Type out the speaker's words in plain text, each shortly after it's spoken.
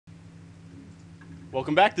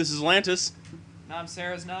Welcome back, this is Atlantis, No, I'm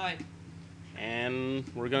Sarah's Knight. and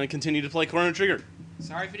we're going to continue to play Chrono Trigger.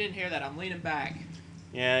 Sorry if you didn't hear that, I'm leaning back.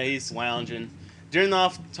 Yeah, he's lounging. During the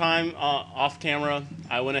off camera,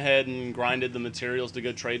 I went ahead and grinded the materials to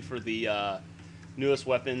go trade for the newest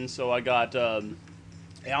weapons. So I got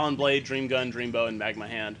Aeon Blade, Dream Gun, Dream Bow, and Magma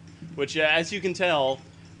Hand. Which, as you can tell,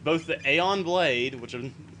 both the Aeon Blade, which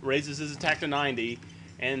raises his attack to 90,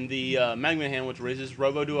 and the Magma Hand, which raises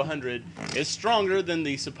Robo to 100, is stronger than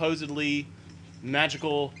the supposedly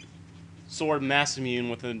magical sword Masamune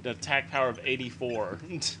with an attack power of 84.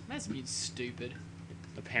 Masamune's stupid.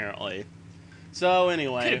 Apparently. So Could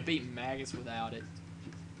anyway, have beaten Magus without it.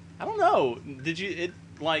 I don't know. Did you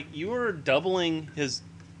you were doubling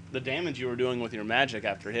the damage you were doing with your magic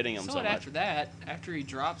after hitting him so much. After that, after he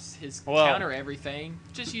drops his Well, counter everything,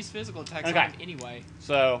 just use physical attacks okay. on him anyway,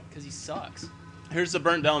 So because he sucks. here's the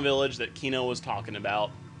burnt down village that Kino was talking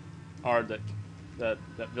about, or that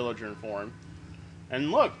villager informed.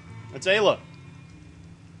 And look, it's Ayla.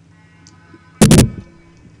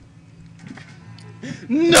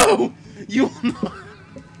 No, you.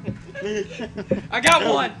 I got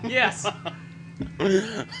one! Yes!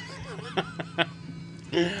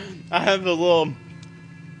 I have a little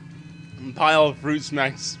pile of fruit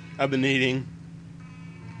smacks I've been eating.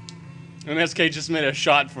 And SK just made a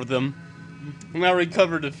shot for them. And I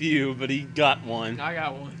recovered a few, but he got one. I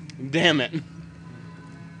got one. Damn it.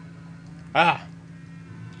 Ah.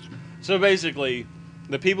 So basically,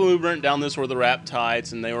 the people who burnt down this were the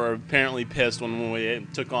Raptites, and they were apparently pissed when we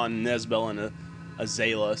took on Nesbel and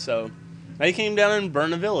Azala. So they came down and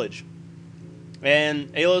burned the village.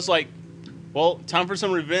 And Ayla's like, well, time for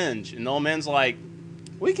some revenge. And the old man's like,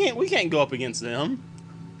 we can't go up against them.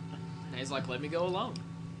 And he's like, let me go alone.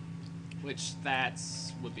 Which,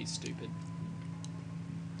 would be stupid.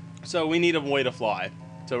 So we need a way to fly.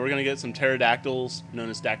 So we're going to get some pterodactyls, known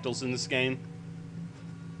as dactyls in this game.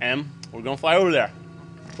 And we're going to fly over there.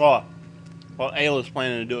 Well, Ayla's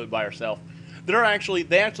planning to do it by herself. They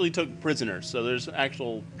actually took prisoners. So there's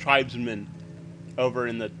actual tribesmen over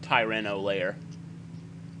in the Tyranno lair.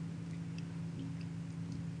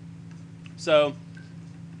 So,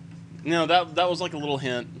 that was like a little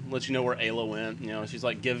hint, let you know where Ayla went. She's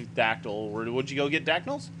like, give Dactyl. Would you go get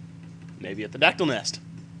Dactyls? Maybe at the Dactyl Nest.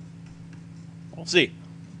 We'll see.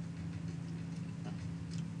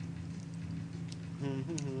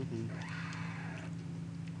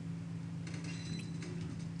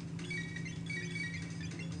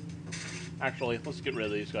 Actually, let's get rid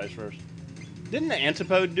of these guys first. Didn't the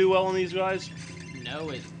Antipode do well on these guys? No,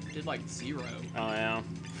 it did like 0. Oh, yeah.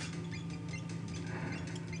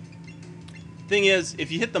 Thing is,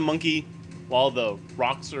 if you hit the monkey while the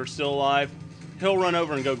rocks are still alive, he'll run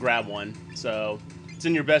over and go grab one. So it's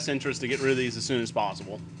in your best interest to get rid of these as soon as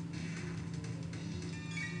possible.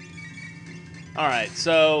 Alright,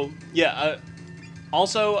 so yeah,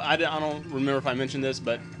 also, I don't remember if I mentioned this,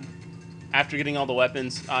 but after getting all the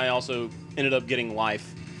weapons, I also ended up getting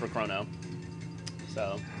life for Chrono.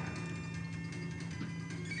 So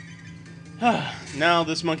now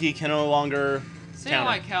this monkey can no longer See, I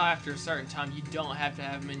like how after a certain time you don't have to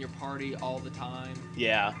have him in your party all the time.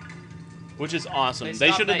 Yeah, which is awesome.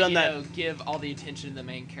 They should have done that. Give all the attention to the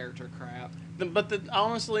main character crap. But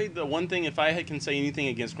honestly, the one thing, if I can say anything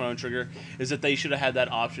against Chrono Trigger, is that they should have had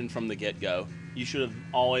that option from the get-go. You should have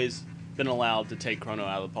always been allowed to take Chrono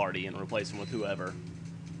out of the party and replace him with whoever.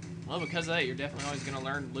 Well, because of that, you're definitely always going to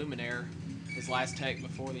learn Luminaire, his last tech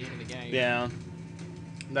before the end of the game. Yeah,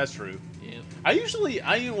 that's true. Yeah.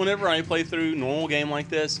 Whenever I play through a normal game like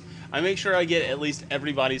this, I make sure I get at least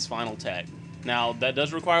everybody's final tech. Now, that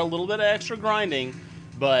does require a little bit of extra grinding,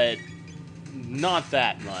 but not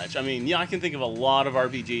that much. I mean, yeah, I can think of a lot of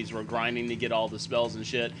RPGs where grinding to get all the spells and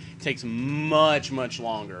shit takes much, much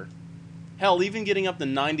longer. Hell, even getting up to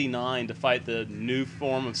 99 to fight the new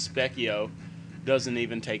form of Specchio doesn't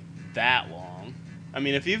even take that long. I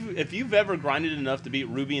mean, if you've ever grinded enough to beat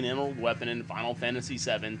Ruby and Emerald Weapon in Final Fantasy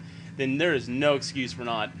VII, then there is no excuse for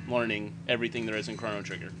not learning everything there is in Chrono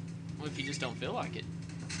Trigger. Well, if you just don't feel like it.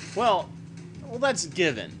 Well, that's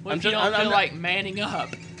given. Well, if you don't feel like manning up.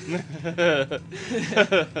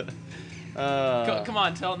 Come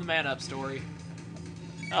on, tell them the man up story.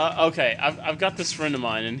 Okay, I've got this friend of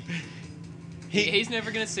mine, and he's never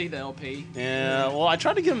gonna see the LP. Yeah, well, I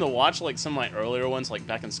tried to get him to watch like some of my earlier ones, like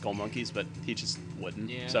back in Skull Monkeys, but he just wouldn't.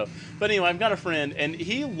 Yeah. So, but anyway, I've got a friend, and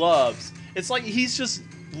he loves. It's like he's just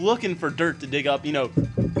looking for dirt to dig up,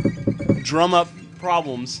 drum up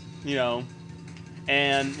problems,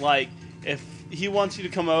 and like if he wants you to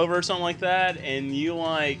come over or something like that, and you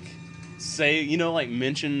like say, like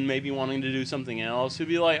mention maybe wanting to do something else. He'd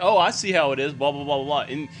be like, oh, I see how it is, blah, blah, blah, blah,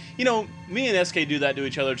 blah. And, me and SK do that to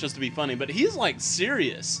each other just to be funny, but he's like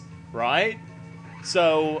serious, right?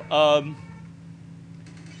 So,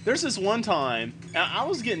 there's this one time, I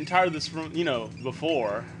was getting tired of this from,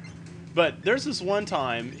 before, but there's this one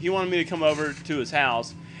time he wanted me to come over to his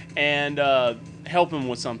house and help him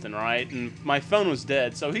with something, right? And my phone was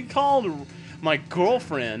dead, so he called my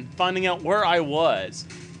girlfriend, finding out where I was.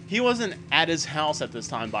 He wasn't at his house at this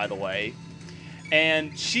time, by the way.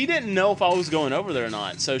 And she didn't know if I was going over there or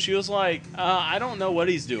not. So she was like, I don't know what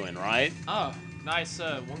he's doing, right? Oh, nice.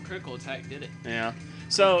 One critical attack did it. Yeah.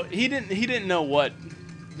 So he didn't know what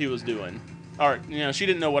he was doing. Or, she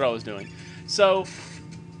didn't know what I was doing. So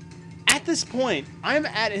at this point, I'm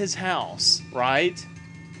at his house, right?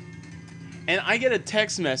 And I get a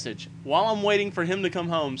text message while I'm waiting for him to come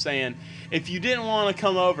home saying, if you didn't want to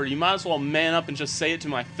come over, you might as well man up and just say it to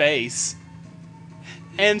my face.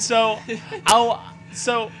 And so,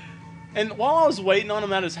 and while I was waiting on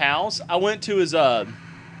him at his house, I went to his house.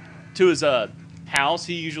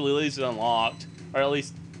 He usually leaves it unlocked, or at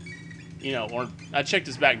least, or I checked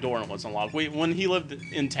his back door and it was unlocked. When he lived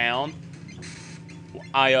in town,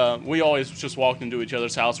 we always just walked into each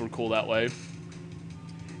other's house. We're cool that way.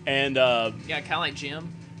 And yeah, kind of like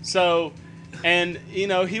Jim. So, and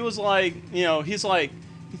he was like, he's like,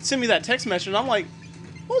 send me that text message. And I'm like,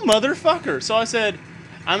 oh motherfucker. So I said,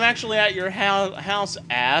 I'm actually at your house,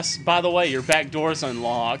 ass. By the way, your back door is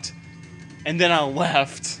unlocked. And then I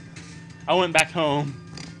left. I went back home,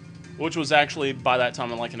 which was actually by that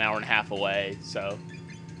time like an hour and a half away. So,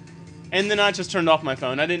 and then I just turned off my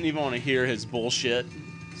phone. I didn't even want to hear his bullshit.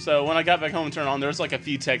 So when I got back home and turned on, there was like a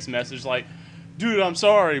few text messages like, dude, I'm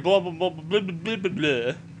sorry, blah, blah, blah, blah, blah, blah, blah,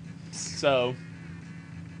 blah. So,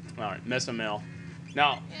 all right, Miss ML.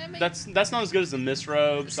 Now, Yeah, I mean- that's not as good as the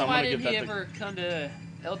Misrobe, so So I'm why going to did give he that ever come to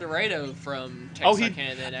El Dorado from Oh,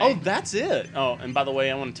 Texarkana then, eh? Oh, that's it. Oh, and by the way,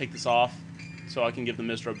 I want to take this off so I can give the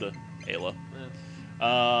Misrobe to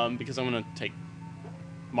Ayla. Because I'm going to take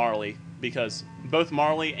Marley, because both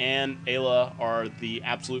Marley and Ayla are the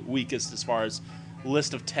absolute weakest as far as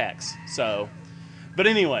list of techs. So, but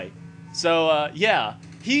anyway, so yeah,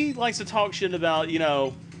 he likes to talk shit about,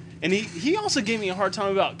 and he also gave me a hard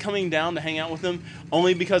time about coming down to hang out with him,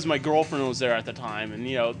 only because my girlfriend was there at the time, and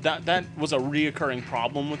that was a reoccurring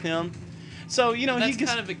problem with him. So That's he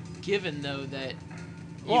gets kind of a given, though, that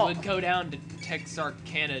you Well- would go down to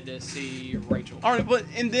Texarkana to see Rachel. all right, but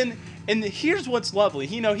and here's what's lovely.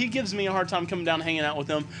 He gives me a hard time coming down and hanging out with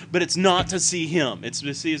him, but it's not to see him. It's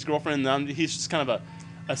to see his girlfriend, and he's just kind of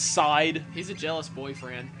a side. He's a jealous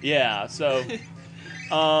boyfriend. Yeah, so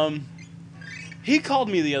he called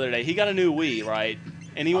me the other day. He got a new Wii, right?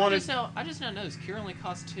 And he wanted I just now noticed Cure only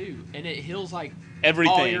costs 2, and it heals like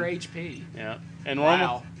everything. all your HP. Yeah, and we're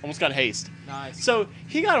Wow. almost got haste. Nice. So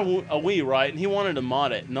he got a Wii, right? And he wanted to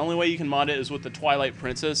mod it. And the only way you can mod it is with the Twilight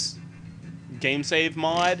Princess game save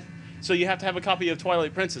mod. So you have to have a copy of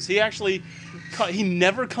Twilight Princess. He actually, he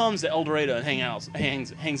never comes to El Dorado and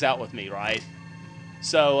hangs out with me, right?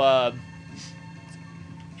 So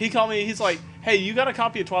he called me. He's like, hey, you got a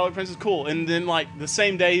copy of Twilight Princess? Cool. And then like the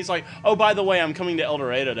same day, he's like, oh, by the way, I'm coming to El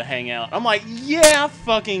Dorado to hang out. I'm like, yeah,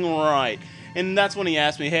 fucking right. And that's when he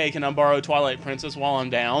asked me, hey, can I borrow Twilight Princess while I'm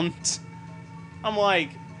down? I'm like,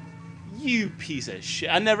 you piece of shit.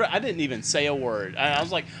 I didn't even say a word. I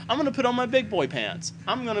was like, I'm going to put on my big boy pants.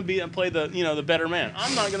 I'm going to play the, the better man.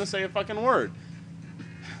 I'm not going to say a fucking word.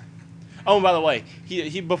 Oh, and by the way,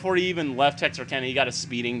 he before he even left Texarkana, he got a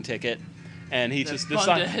speeding ticket. And he just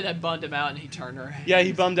decided... That bummed him out, and he turned around. Yeah,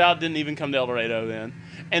 he bummed out, didn't even come to El Dorado then.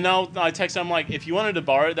 And now I texted him, like, if you wanted to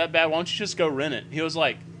borrow it that bad, why don't you just go rent it? He was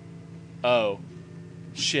like, oh,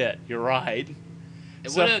 shit, you're right.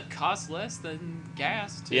 It would have cost less than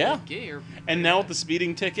gas to get here. And now with the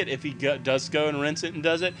speeding ticket, if he does go and rents it and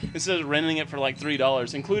does it, instead of renting it for like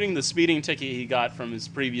 $3, including the speeding ticket he got from his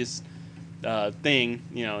previous thing,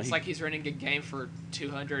 It's like he's renting a game for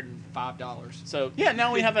 $205. So yeah,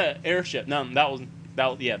 now we have an airship. No,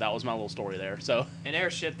 that was my little story there. So an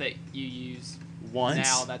airship that you use once.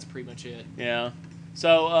 Now that's pretty much it. Yeah.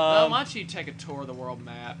 So well, why don't you take a tour of the world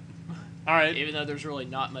map? All right. Even though there's really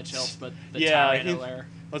not much else but the yeah, Tyranno there.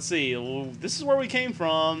 Let's see. Well, this is where we came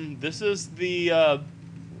from. This is the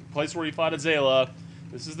place where you fought Azela.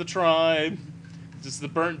 This is the tribe. This is the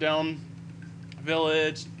burnt down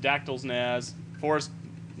village. Dactyl's Naz. Forest,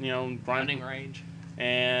 Running range.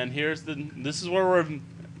 And this is where we're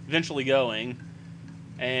eventually going.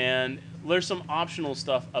 And there's some optional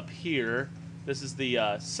stuff up here. This is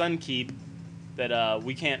the Sun Keep that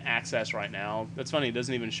we can't access right now. That's funny, it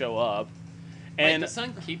doesn't even show up. And Wait, the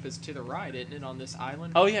Sun Keep is to the right, isn't it, on this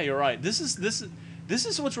island? oh yeah, you're right. This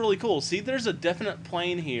is what's really cool. See, there's a definite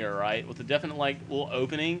plane here, right, with a definite like little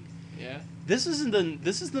opening. Yeah. This is the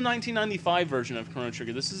 1995 version of Chrono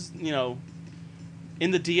Trigger. This is, you know,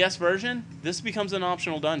 in the DS version, this becomes an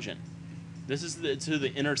optional dungeon. This is to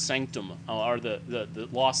the Inner Sanctum, or the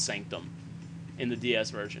Lost Sanctum in the DS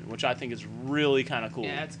version, which I think is really kind of cool.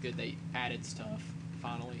 Yeah, that's good. They added stuff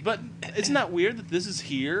finally. But isn't that weird that this is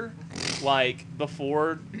here, like,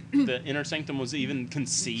 before the Inner Sanctum was even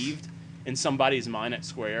conceived in somebody's mind at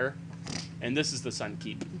Square? And this is the Sun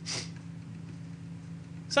Keep.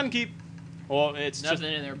 Sun Keep. Well, it's nothing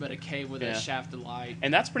just in there but a cave with a shaft of light.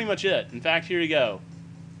 and that's pretty much it. In fact, here you go.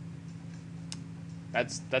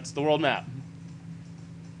 That's the world map.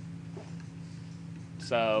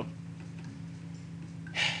 So,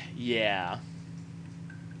 yeah,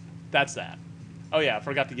 that's that. Oh yeah, I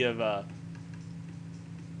forgot to give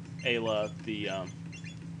Ayla the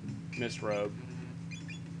Mist Robe.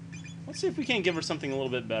 Let's see if we can't give her something a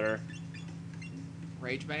little bit better.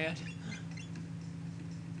 Rage Band?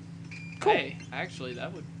 Cool. Hey, actually,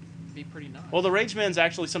 that would be pretty nice. Well, the Rage Band's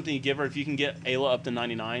actually something you give her if you can get Ayla up to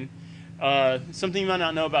 99. Something you might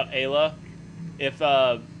not know about Ayla, if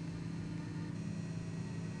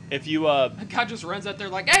you a guy just runs out there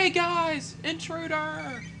like, "Hey guys,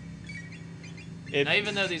 intruder!" Now,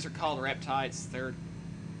 even though these are called reptites, they're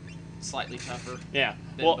slightly tougher yeah,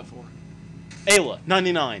 than before. Ayla,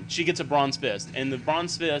 99. She gets a Bronze Fist, and the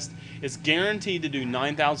Bronze Fist is guaranteed to do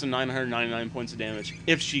 9,999 points of damage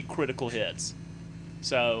if she critical hits.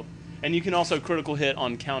 So, and you can also critical hit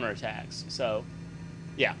on counterattacks. So,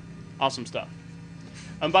 yeah, awesome stuff.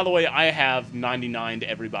 And by the way, I have 99 to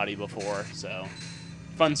everybody before, so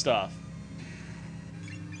fun stuff.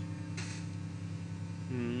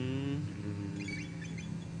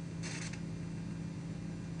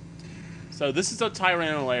 So this is a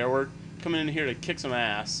Tyranno layer. We're coming in here to kick some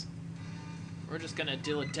ass. We're just gonna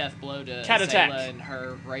deal a death blow to Cat attack. Zayla and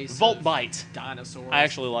her race Volt of Bite. dinosaurs. I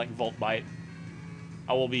actually like Volt Bite.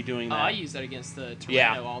 I will be doing that. I use that against the Tyranno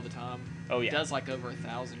Yeah. all the time. Oh yeah. It does like over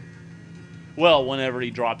 1,000. Well, whenever he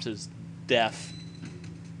drops his death.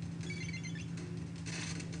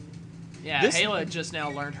 Yeah, This- Ayla just now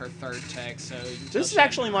learned her third tech, so This is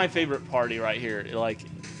actually my favorite party right here. Like,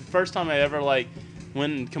 first time I ever like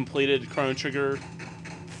went and completed Chrono Trigger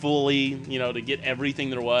fully, you know, to get everything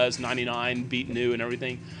there was, 99, beat new and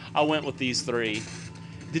everything. I went with these three.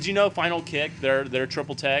 Did you know Final Kick, their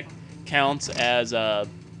triple tech, counts as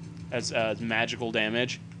magical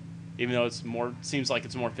damage, even though it's more seems like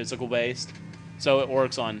it's more physical based. So it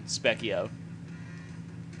works on Specchio.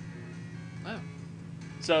 Oh.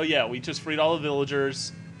 So yeah, we just freed all the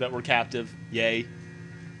villagers that were captive. Yay.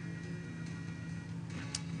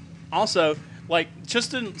 Also, like,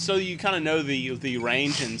 just so you kind of know the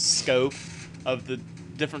range and scope of the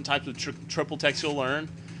different types of triple techs you'll learn,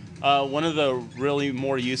 one of the really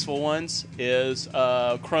more useful ones is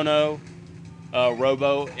Chrono,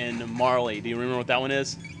 Robo, and Marley. Do you remember what that one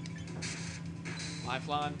is?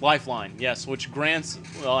 Lifeline? Lifeline, yes, which grants,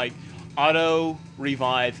 like, auto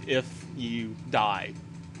revive if you die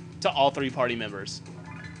to all three party members,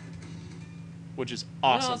 which is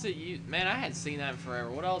awesome. What else it use? Man, I hadn't seen that in forever.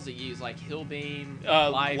 What else it use? Like Heal Beam,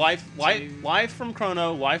 life from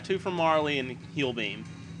Chrono, Life 2 from Marley, and Heal Beam.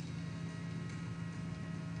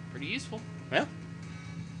 Pretty useful. Yeah.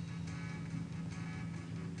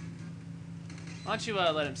 Why don't you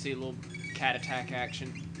let him see a little cat attack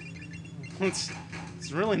action? It's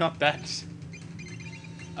really not that.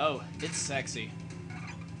 Oh, it's sexy.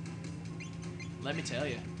 Let me tell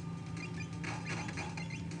you.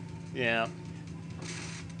 Yeah.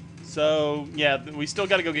 So, yeah, we still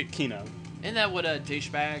got to go get Kino. Isn't that what a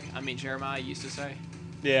douchebag, Jeremiah used to say?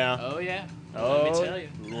 Yeah. Oh, yeah. Oh, let me tell you.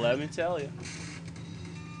 Let me tell you.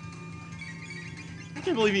 I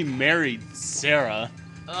can't believe he married Sarah.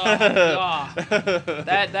 Oh, God.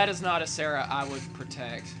 That is not a Sarah I would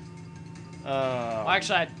protect. Well,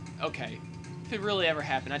 actually, okay. If it really ever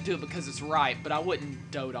happened, I'd do it because it's right, but I wouldn't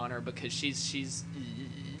dote on her because she's.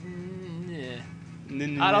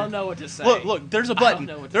 I don't know what to say. Look, there's a button.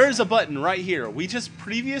 There is a button right here. We just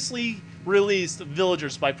previously released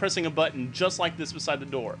villagers by pressing a button just like this beside the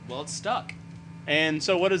door. Well, it's stuck. And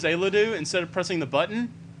so what does Ayla do? Instead of pressing the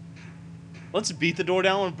button, let's beat the door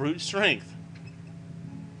down with brute strength.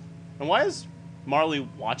 And why is Marley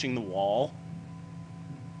watching the wall?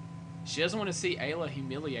 She doesn't want to see Ayla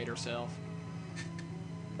humiliate herself.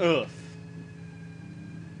 Ugh.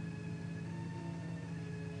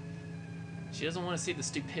 She doesn't want to see the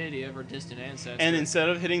stupidity of her distant ancestors. And instead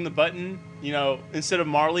of hitting the button, instead of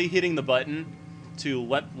Marley hitting the button to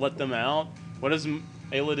let them out, What does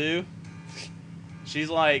Ayla do? She's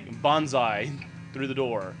like bonsai through the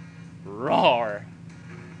door. Roar.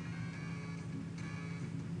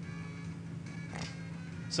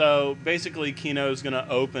 So basically, Kino's gonna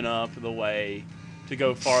open up the way to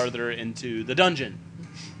go farther into the dungeon.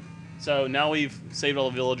 So now we've saved all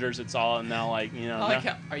the villagers. It's all now like, you know. I like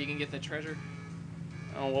how, are you gonna get the treasure?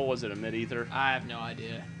 Oh, what was it? A mid-ether? I have no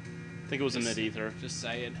idea. I think it was a mid-ether. Just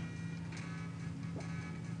saying.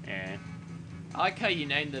 Eh. I like how you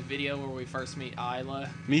named the video where we first meet Isla.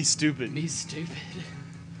 Me stupid. Me stupid.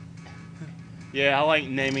 Yeah, I like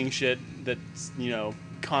naming shit that's, you know,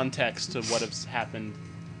 context to what has happened.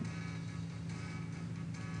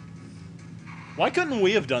 Why couldn't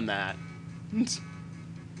we have done that?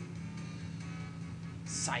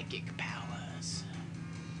 Psychic powers.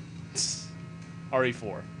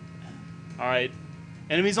 RE4. Alright.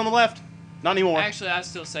 Enemies on the left. Not anymore. Actually, I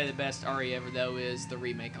still say the best RE ever, though, is the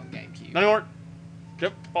remake on GameCube. Not anymore.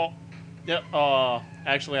 Yep. Oh. Yep.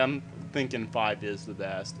 Actually, I'm thinking 5 is the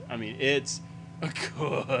best. I mean, it's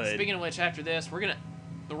good. Speaking of which, after this, we're gonna...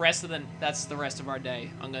 That's the rest of our day.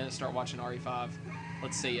 I'm gonna start watching RE5.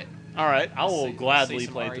 Let's see it. Alright, I will gladly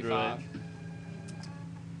play RE5. through it.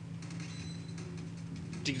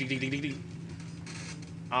 Dig, dig, dig, dig, dig, dig.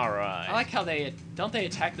 Alright. I like how they... Don't they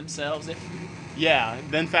attack themselves if... Yeah,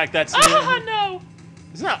 in fact, that's... Oh, no!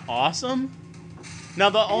 Isn't that awesome? Now,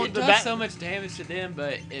 It does so much damage to them,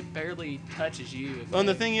 but it barely touches you. And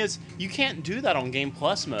the thing is, you can't do that on Game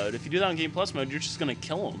Plus mode. If you do that on Game Plus mode, you're just going to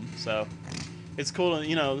kill them. So, it's cool to,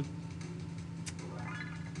 you know...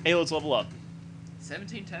 Hey, let's level up.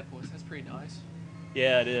 17 tap points, that's pretty nice.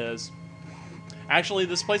 Yeah, it is. Actually,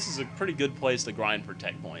 this place is a pretty good place to grind for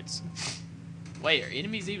tech points. Wait, are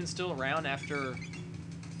enemies even still around after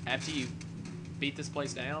you beat this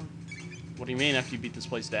place down? What do you mean after you beat this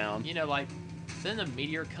place down? You know, like, didn't a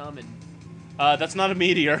meteor come and... That's not a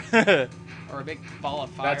meteor. Or a big ball of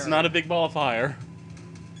fire. That's not a big ball of fire.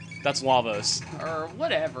 That's Lavos. Or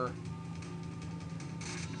whatever.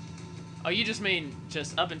 Oh, you just mean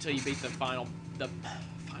just up until you beat the final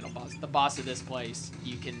boss, the boss of this place,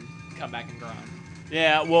 you can come back and grind.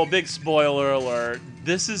 Yeah, well, big spoiler alert.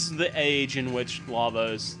 This is the age in which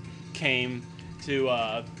Lavos came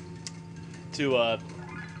to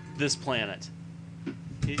this planet.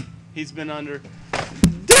 He's been under...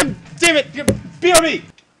 Damn it! BRB!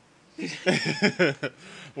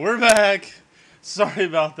 We're back. Sorry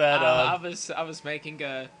about that. I was making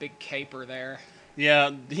a big caper there.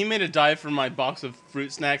 Yeah, he made a dive for my box of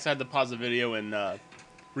fruit snacks. I had to pause the video and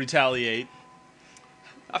retaliate.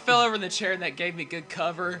 I fell over in the chair and that gave me good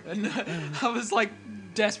cover, and I was like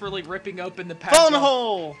desperately ripping open the pack. Fall in the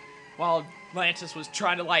hole! While Lantis was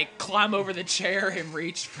trying to like climb over the chair and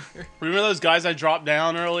reach for... Remember those guys I dropped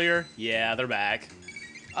down earlier? Yeah, they're back.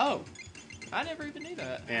 Oh, I never even knew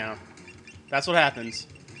that. Yeah, that's what happens.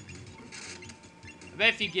 I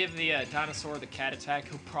bet if you give the dinosaur the cat attack,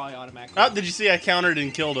 he'll probably automatically... Oh, did you see I countered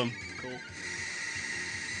and killed him? Cool.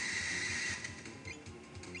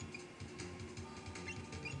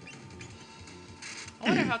 I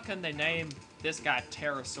wonder how come they named this guy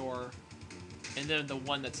Pterosaur and then the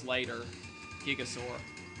one that's later Gigasaur.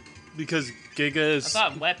 Because Giga is... I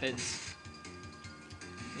thought weapons.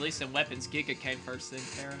 At least in weapons, Giga came first, then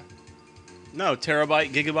Terra. No,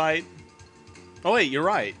 terabyte, gigabyte. Oh wait, you're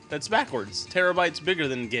right. That's backwards. Terabyte's bigger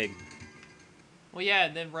than gig. Well, yeah,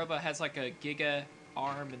 and then Robo has like a Giga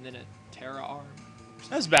arm and then a Terra arm.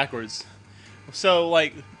 That's backwards. So,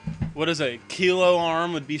 like, what is a kilo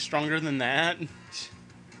arm would be stronger than that?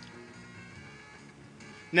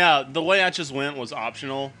 Now, the way I just went was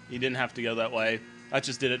optional. You didn't have to go that way. I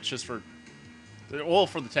just did it just for... Well,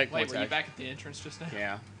 for the tech points. Wait, were you back at the entrance just now?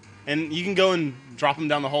 Yeah. And you can go and drop them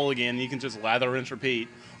down the hole again. You can just lather, rinse, repeat.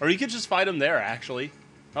 Or you could just fight them there, actually.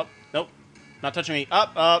 Oh, nope. Not touching me.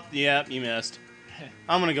 Up, up. Yeah, you missed.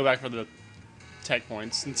 I'm going to go back for the tech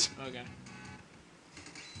points. Okay.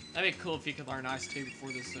 That'd be cool if you could learn Ice 2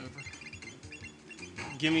 before this is over.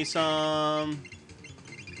 Give me some...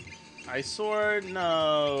 Ice Sword?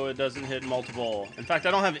 No, it doesn't hit multiple. In fact,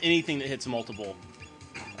 I don't have anything that hits multiple.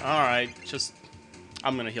 Alright, just...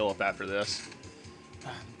 I'm going to heal up after this.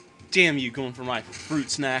 Damn you, going for my fruit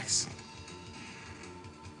snacks.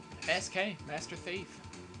 SK, Master Thief.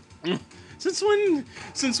 Since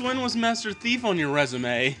when was Master Thief on your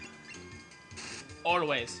resume?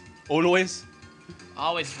 Always. Always?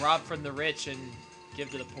 Always rob from the rich and give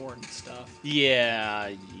to the poor and stuff.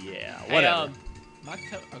 Yeah, whatever.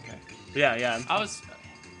 Hey, okay. Yeah.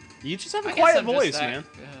 You just have a quiet voice, man.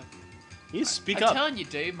 You speak up. I'm telling you,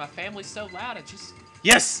 dude, my family's so loud, I just...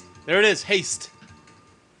 Yes! There it is, haste.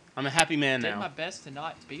 I'm a happy man now. I did my best to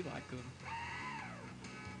not be like them.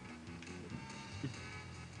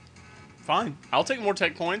 Fine. I'll take more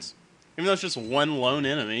tech points. Even though it's just one lone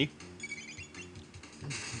enemy.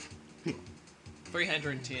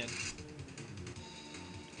 310.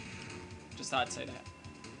 Just thought I'd say that.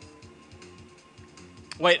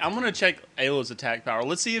 Wait, I'm going to check Ayla's attack power.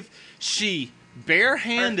 Let's see if she,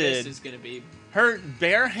 barehanded... Her fist is going to be... Her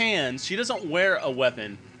bare hands, she doesn't wear a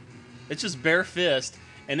weapon. It's just bare fist,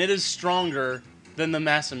 and it is stronger than the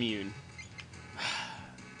mass immune.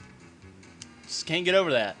 Just can't get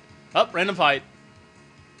over that. Oh, random fight.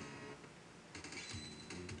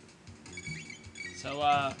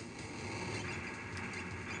 So,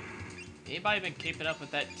 anybody been keeping up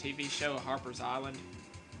with that TV show, Harper's Island?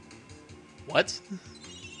 What?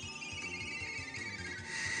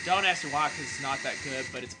 Don't ask me why, because it's not that good,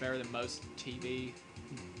 but it's better than most TV.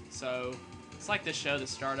 So, it's like this show that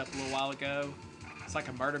started up a little while ago. It's like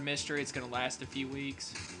a murder mystery. It's going to last a few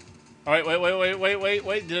weeks. All right,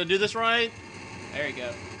 wait. Did I do this right? There you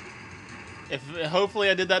go. Hopefully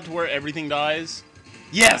I did that to where everything dies.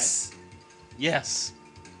 Yes! Right. Yes.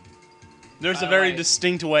 There's a very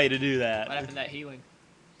distinct way to do that. What happened to that healing?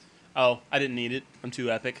 Oh, I didn't need it. I'm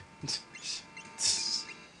too epic.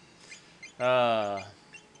 Oh,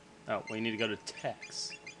 we need to go to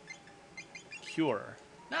Tex. Cure.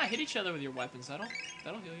 Nah, hit each other with your weapons. That'll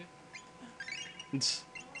heal you.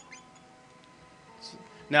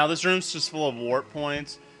 Now this room's just full of warp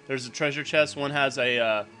points. There's a treasure chest. One has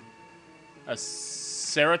a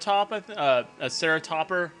ceratop, a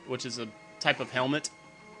ceratopper, which is a type of helmet.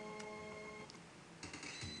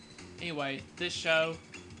 Anyway, this show,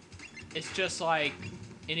 it's just like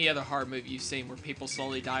any other horror movie you've seen where people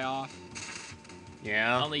slowly die off.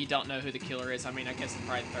 Yeah. Only you don't know who the killer is. I mean, I guess in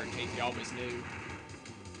Friday the 13th you always knew.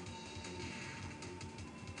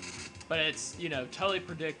 But it's, you know, totally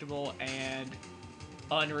predictable and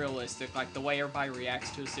unrealistic, like the way everybody reacts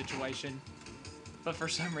to a situation. But for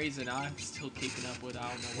some reason, I'm still keeping up with it. I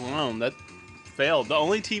don't know why. Wow, that failed. The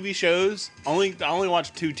only TV shows, I only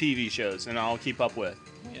watch 2 TV shows, and I'll keep up with.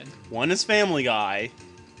 Yeah. One is Family Guy.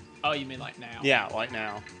 Oh, you mean like now? Yeah, like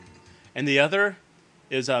now. And the other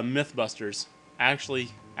is Mythbusters. I actually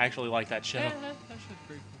like that show. Yeah, that show's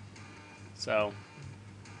pretty cool. So,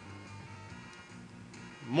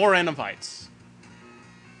 more random fights.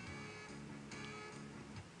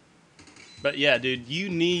 But yeah, dude, you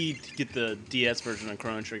need to get the DS version of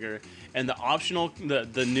Chrono Trigger. And the optional,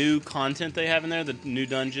 the new content they have in there, the new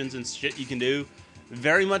dungeons and shit you can do,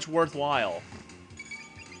 very much worthwhile.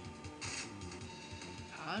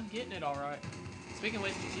 I'm getting it all right. Speaking of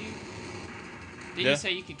which, did you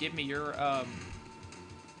say you could give me your,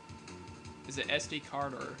 is it SD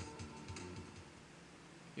card or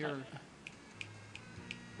your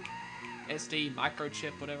SD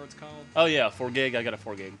microchip, whatever it's called? Oh yeah, 4 gig. I got a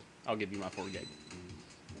 4 gig. I'll give you my 4 gig.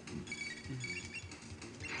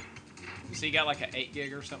 So you got like an 8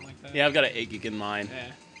 gig or something like that? Yeah, I've got an 8 gig in mine.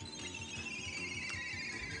 Yeah.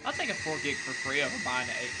 I'll take a 4 gig for free over buying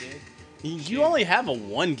an 8 gig. You only have a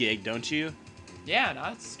 1 gig, don't you? Yeah, and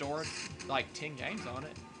I stored like 10 games on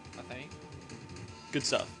it, I think. Good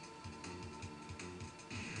stuff.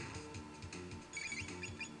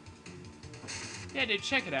 Yeah, dude,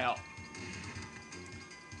 check it out.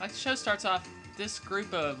 Like, the show starts off, this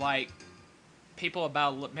group of, like, people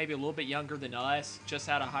about maybe a little bit younger than us, just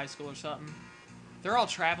out of high school or something. They're all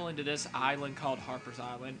traveling to this island called Harper's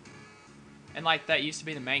Island. And, like, that used to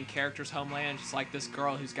be the main character's homeland. Just like this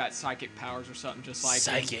girl who's got psychic powers or something, just like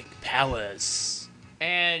Psychic powers.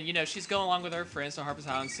 And, you know, she's going along with her friends to Harper's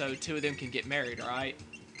Island so 2 of them can get married, alright?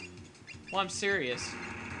 Well, I'm serious.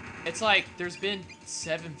 It's like there's been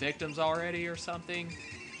 7 victims already or something.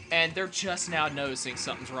 And they're just now noticing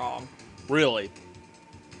something's wrong. Really?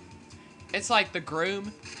 It's like the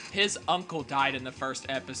groom, his uncle died in the first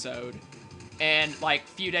episode. And like a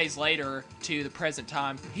few days later to the present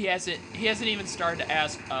time, he hasn't even started to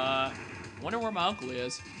ask, wonder where my uncle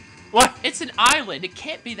is. What? It's an island. It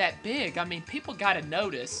can't be that big. I mean, people gotta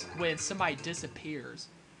notice when somebody disappears.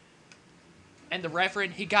 And the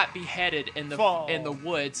Reverend, he got beheaded in the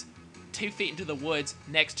woods, 2 feet into the woods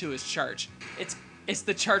next to his church. It's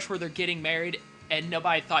the church where they're getting married, and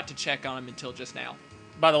nobody thought to check on him until just now.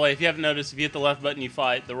 By the way, if you haven't noticed, if you hit the left button, you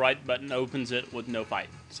fight. The right button opens it with no fight.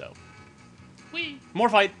 So, Whee! more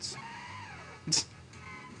fights.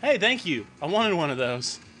 Hey, thank you. I wanted one of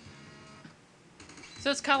those.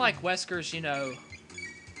 So it's kind of like Wesker's, you know,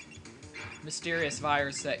 mysterious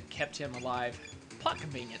virus that kept him alive. Plot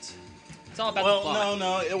convenience. It's all about the plot.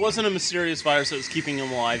 No, it wasn't a mysterious virus that was keeping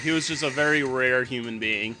him alive. He was just a very rare human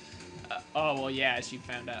being. Oh, well, yeah, as you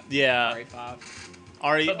found out. Yeah.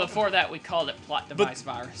 RE5. But before that, we called it plot device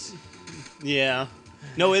virus. Yeah.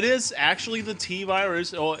 No, it is actually the T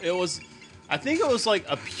virus. Oh, it was I think it was like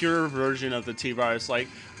a pure version of the T-virus, like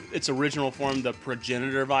its original form, the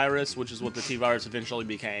progenitor virus, which is what the T-virus eventually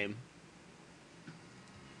became.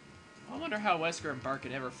 I wonder how Wesker and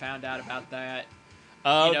Birkin ever found out about that.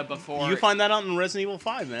 Before you find that out in Resident Evil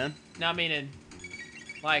 5, man. No, I mean,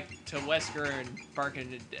 like to Wesker and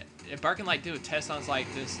Birkin, if Birkin like do a test on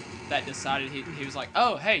like this that decided he was like,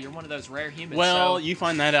 oh hey, you're one of those rare humans. Well, so, you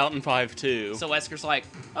find that out in 5 too. So Wesker's like,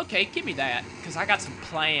 okay, give me that because I got some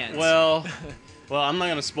plans. Well, I'm not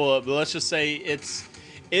gonna spoil it, but let's just say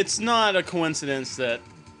it's not a coincidence that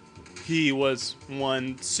he was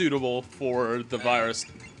one suitable for the virus.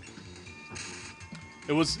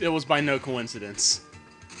 It was by no coincidence.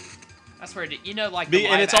 That's where like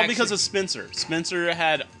and it's all because of Spencer. Spencer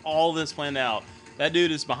had all this planned out. That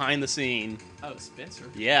dude is behind the scene. Oh, Spencer.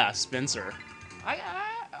 Yeah, Spencer.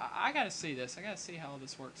 I gotta see this. I gotta see how all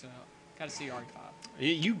this works out. Gotta see RE5.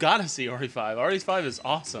 You gotta see RE5. RE5 is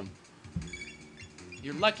awesome.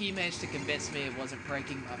 You're lucky you managed to convince me it wasn't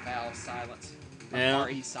breaking my vow of silence. Yeah.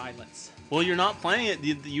 RE silence. Well, you're not playing it.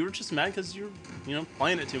 You were just mad because you're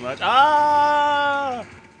playing it too much. Ah!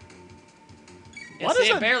 Yeah,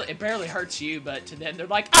 see, it barely hurts you, but to them they're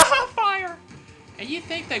like, ah, fire! And you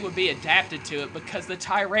think they would be adapted to it because the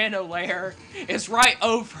Tyranno lair is right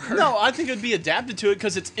over. No, I think it would be adapted to it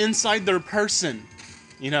because it's inside their person.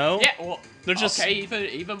 Yeah, well, they're just okay,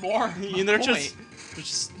 even more. They're just.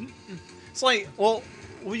 It's like, well,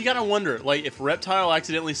 you gotta wonder, like, if Reptile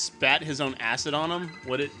accidentally spat his own acid on him,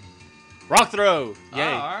 would it? Rock throw! Yay! Oh,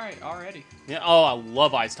 all right, already. Yeah. Oh, I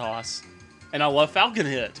love Ice Toss, and I love Falcon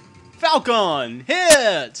Hit. Falcon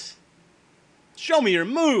Hit! Show me your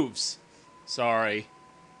moves! Sorry.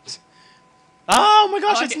 Oh my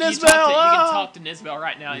gosh, it's Nisbel! You can talk to Nisbel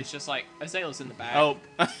right now. He's just like, Azalea's in the back. Oh.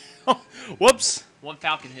 Whoops. One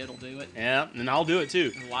Falcon Hit will do it. Yeah, and I'll do it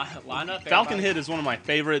too. Line up, Falcon Hit is one of my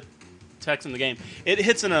favorite techs in the game. It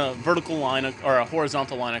hits in a vertical line or a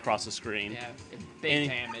horizontal line across the screen. Yeah, big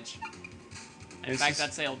damage. In fact,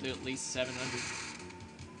 I'd say it'll do at least 700.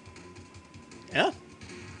 Yeah.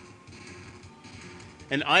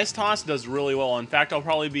 And Ice Toss does really well. In fact, I'll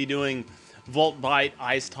probably be doing Volt Bite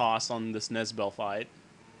Ice Toss on this Nisbel fight.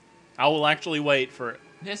 I will actually wait for...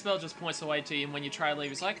 Nisbel just points away to you, and when you try to leave,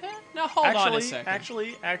 he's like, no, hold on a second.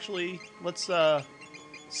 Actually, let's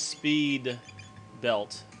speed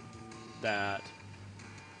belt that.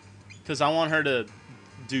 Because I want her to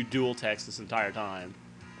do dual text this entire time.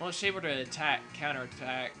 Well, if she were to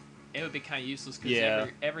counterattack, it would be kind of useless because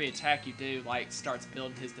every attack you do, like, starts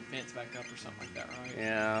building his defense back up or something like that, right?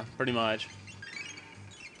 Yeah, pretty much.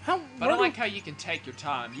 But I like how you can take your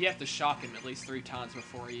time. You have to shock him at least 3 times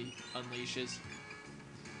before he unleashes.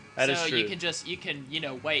 That is true. So you can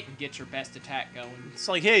wait and get your best attack going. It's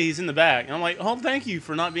like, hey, he's in the back. And I'm like, oh, thank you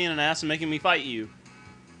for not being an ass and making me fight you.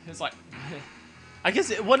 It's like... I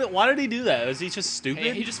guess, why did he do that? Is he just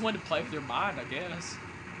stupid? He just wanted to play with your mind, I guess.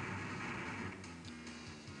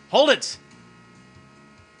 Hold it!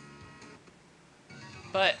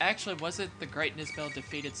 But actually, was it the Great Nisbel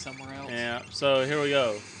defeated somewhere else? Yeah, so here we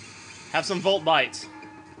go. Have some Volt Bites.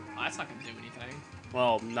 Oh, that's not going to do anything.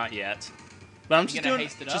 Well, not yet. But I'm just gonna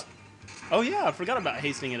haste it up? Oh yeah, I forgot about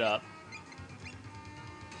hasting it up.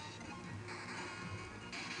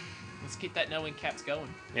 Let's keep that no-win caps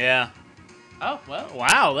going. Yeah. Oh, well.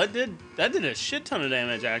 Wow, that did a shit ton of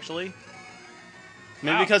damage, actually.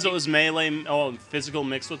 Maybe because it was melee, physical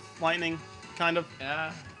mixed with lightning, kind of.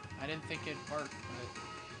 Yeah, I didn't think it'd work,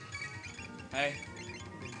 but... Hey.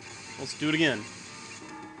 Let's do it again.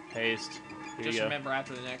 Haste. Here Just you go. remember,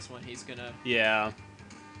 after the next one, he's gonna... Yeah.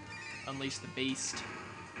 Unleash the beast.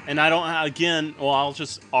 And I don't, again, well, I'll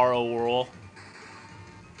just RO whirl.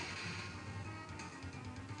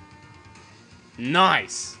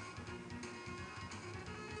 Nice!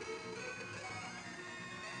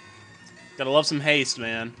 Gotta love some haste,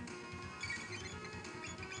 man.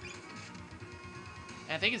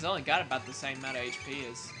 And I think he's only got about the same amount of HP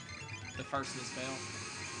as the first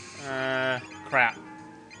Nisbel. Crap.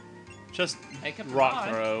 Just rock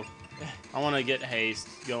throw. I want to get haste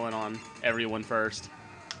going on everyone first.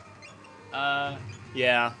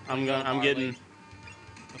 Yeah, I'm getting.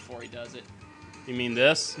 Before he does it. You mean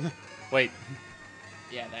this? Wait.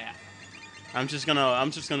 Yeah, that. I'm just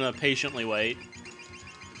gonna patiently wait.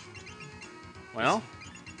 Well,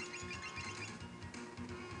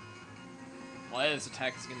 this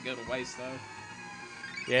attack is gonna go to waste, though.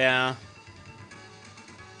 Yeah.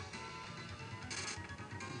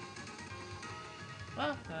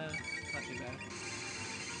 Well, not too bad.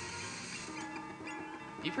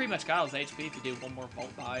 You pretty much got his HP if you do one more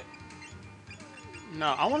Volt Bite. No,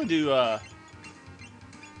 I want to do,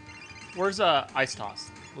 where's, Ice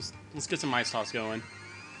Toss? Let's get some ice toss going.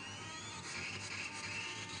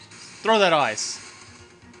 Throw that ice.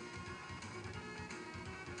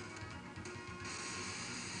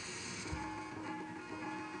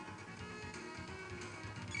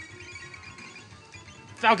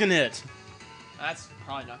 Falcon hit. That's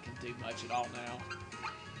probably not going to do much at all now.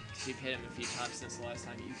 Because you've hit him a few times since the last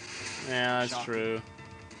time you... Yeah, that's true.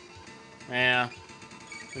 Yeah.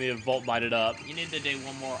 I need to Volt Bite it up. You need to do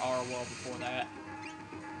one more R Whirl before that.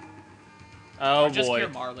 Oh, or just boy. cure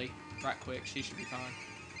Marley right quick. She should be fine.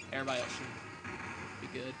 Everybody else should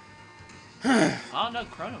be good. Oh, no.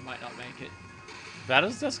 Chrono might not make it.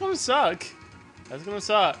 That's going to suck. That's going to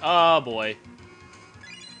suck. Oh, boy.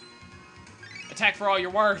 Attack for all you're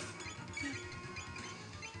worth.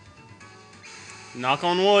 Knock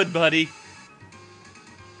on wood, buddy.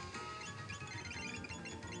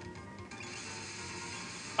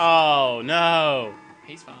 Oh, no.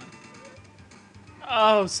 He's fine.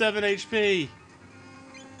 Oh, 7 HP.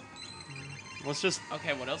 Let's just...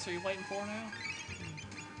 Okay, what else are you waiting for now?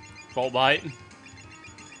 Volt Bite.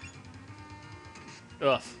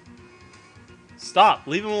 Ugh. Stop.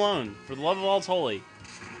 Leave him alone. For the love of all's holy.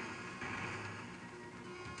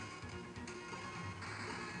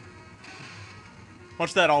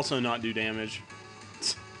 Watch that also not do damage.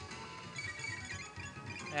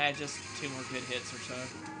 Just 2 more good hits or so.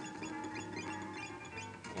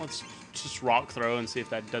 Let's just rock throw and see if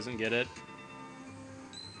that doesn't get it.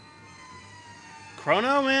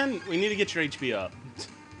 Chrono, man, we need to get your HP up.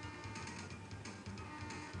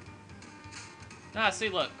 Nah, see,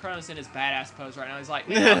 look, Chrono's in his badass pose right now. He's like,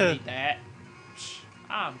 man, I don't need that.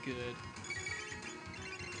 I'm good.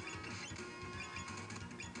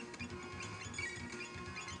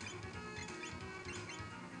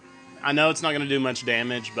 I know it's not going to do much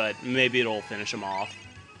damage, but maybe it'll finish him off.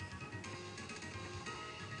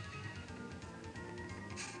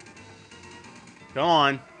 Go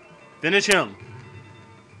on. Finish him.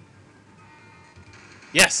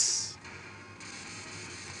 Yes!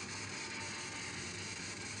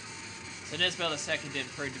 So Nisbel II didn't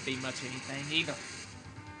prove to be much anything either.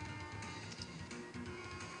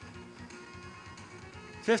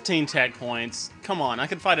 15 tech points. Come on, I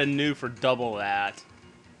could fight a new for double that.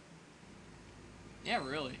 Yeah,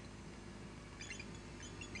 really.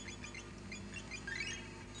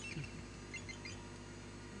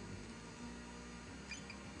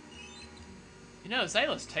 You know,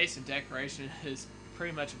 Zayla's taste in decoration is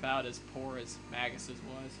pretty much about as poor as Magus's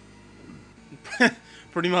was.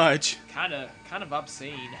 Pretty much. Kind of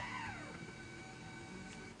obscene.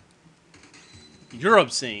 You're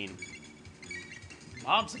obscene.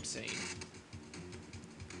 Mom's obscene.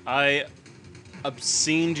 I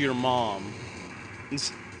obscened your mom.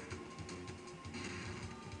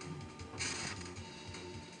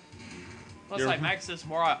 Well, it's like Magus is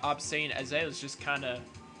more obscene. Azalea's just kind of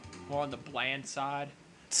more on the bland side.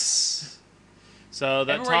 So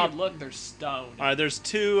that everywhere top... you look, there's stone. All right, there's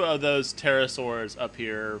 2 of those pterosaurs up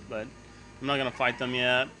here, but I'm not gonna fight them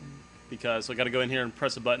yet because I got to go in here and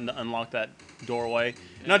press a button to unlock that doorway.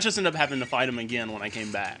 Yeah. And I just ended up having to fight them again when I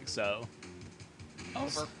came back. So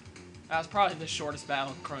over. That was probably the shortest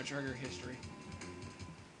battle in Chrono Trigger history.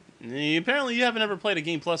 Apparently, you haven't ever played a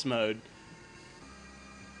Game Plus mode.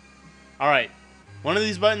 All right, one of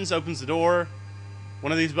these buttons opens the door.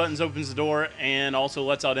 One of these buttons opens the door and also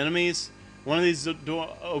lets out enemies. One of these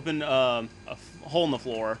open a hole in the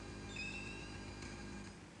floor.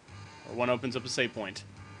 Or one opens up a save point.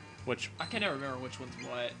 Which I can never remember which one's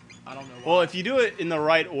what. I don't know why. Well, if you do it in the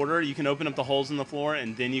right order, you can open up the holes in the floor,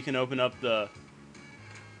 and then you can open up the...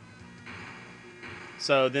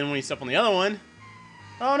 So then when you step on the other one...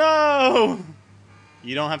 Oh no!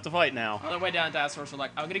 You don't have to fight now. On the way down, dinosaurs are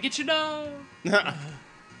like, I'm gonna get you now!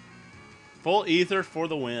 Full ether for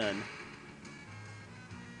the win.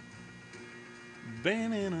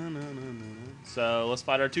 So let's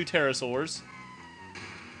fight our 2 pterosaurs.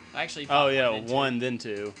 Actually, oh yeah, 1 then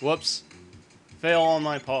 2. Whoops. Fail on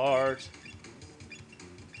my part.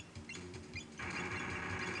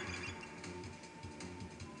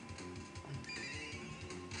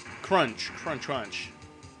 Crunch, crunch, crunch.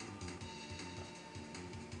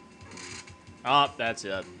 Oh, that's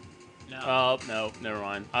it. No. Oh, no, never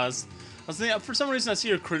mind. I was thinking, for some reason I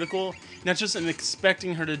see her critical, and I just am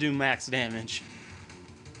expecting her to do max damage.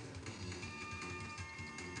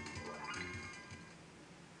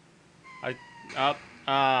 Oh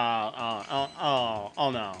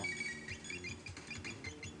no.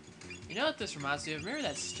 You know what this reminds me of? Remember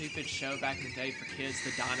that stupid show back in the day for kids,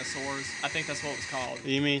 The Dinosaurs? I think that's what it was called.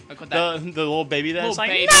 You mean like the little baby that's like,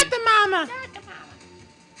 baby. Not the mama! Not the mama!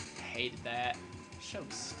 I hated that. The show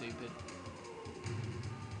was stupid.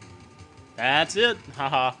 That's it.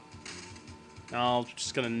 Haha. I'm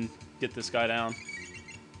just gonna get this guy down.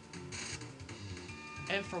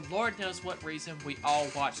 And for Lord knows what reason, we all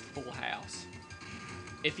watched Full House.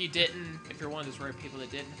 If you didn't, if you're one of those rare people that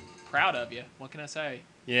didn't, proud of you. What can I say?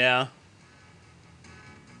 Yeah.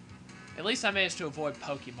 At least I managed to avoid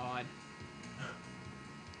Pokemon.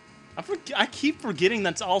 I keep forgetting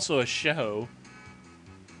that's also a show.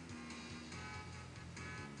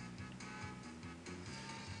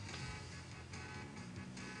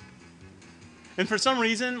 And for some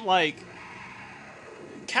reason, like,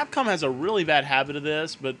 Capcom has a really bad habit of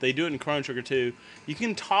this, but they do it in Chrono Trigger too. You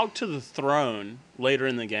can talk to the throne later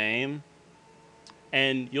in the game,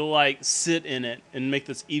 and you'll, like, sit in it and make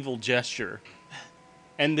this evil gesture.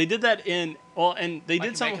 And they did that in... Well, and they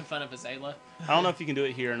did something... making fun of Azalea. I don't know if you can do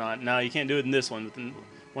it here or not. No, you can't do it in this one. But the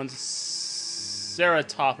one's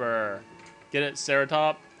Ceratopper. Get it?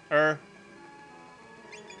 Ceratopper?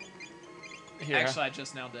 Here. Actually, I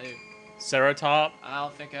just now do. Ceratop? I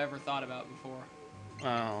don't think I ever thought about it before.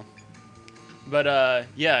 Oh. But,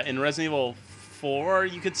 yeah, in Resident Evil 4,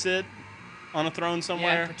 you could sit on a throne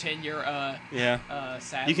somewhere. Yeah, pretend you're,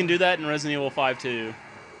 Sadler. You can do that in Resident Evil 5, too.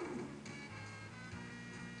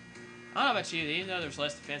 I don't know about you, even though there's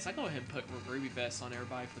less defense, I go ahead and put Ruby Vests on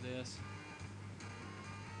everybody for this.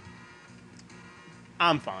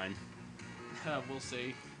 I'm fine. We'll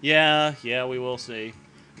see. Yeah, we will see.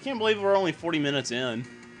 I can't believe we're only 40 minutes in.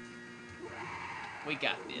 We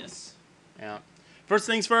got this. Yeah. First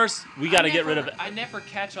things first, we got to get rid of it. I never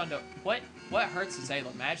catch on to what hurts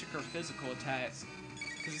Azalea, magic or physical attacks?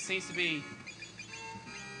 Because it seems to be...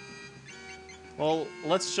 Well,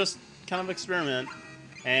 let's just kind of experiment.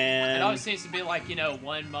 And it always seems to be like, you know,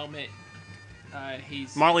 one moment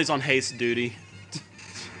he's... Marley's on haste duty.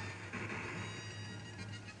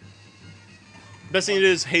 Best thing to do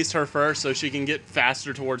is haste her first so she can get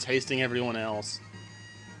faster towards hasting everyone else.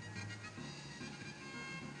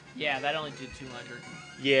 Yeah, that only did 200.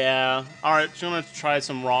 Yeah. Alright, so I'm going to try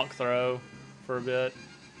some rock throw for a bit.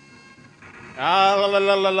 Ah, la la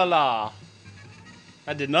la la la la.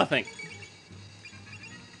 That did nothing.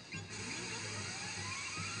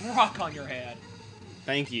 Rock on your head.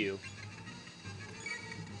 Thank you.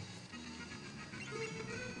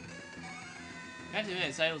 I have to admit,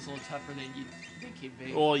 Azalea's a little tougher than you think he'd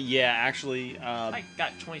be. Well, yeah, actually... I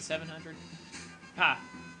got 2,700. Ha!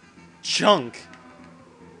 Chunk!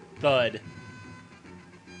 Thud.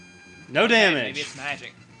 No damage. Maybe it's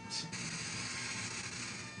magic.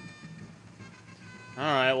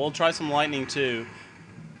 Alright, we'll try some lightning too.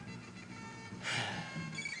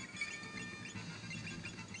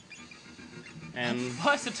 And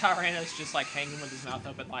plus the Tyranno's just like hanging with his mouth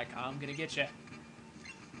open like, I'm gonna get you.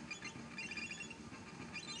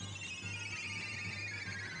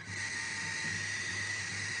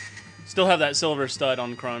 still have that silver stud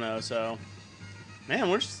on Chrono, so... Man,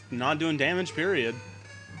 we're just not doing damage, period.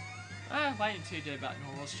 Lightning 2 did about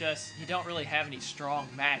normal. It's just, you don't really have any strong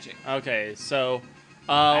magic. Okay, so...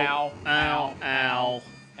 Ow, ow, ow, ow.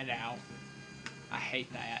 And ow. I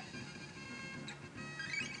hate that.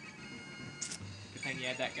 Good thing you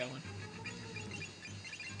had that going.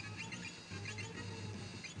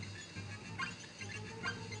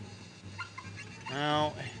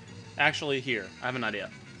 Well, actually, here, I have an idea.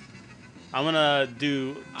 I'm gonna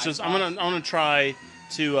do I'm gonna try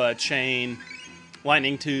to chain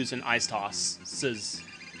lightning 2s and ice tosses.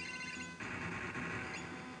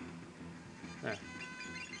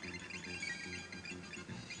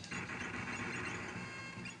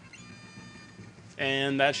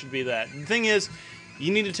 And that should be that. The thing is,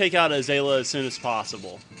 you need to take out Azalea as soon as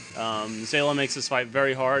possible. Azalea makes this fight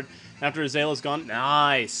very hard. After Azalea's gone,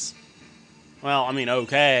 nice. Well, I mean,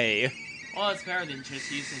 okay. Well, it's better than just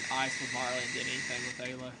using ice with Marley and did anything with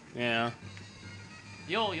Ayla. Yeah.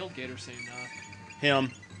 You'll get her soon enough. Him.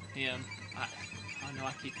 Oh no,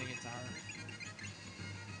 I keep thinking it's her.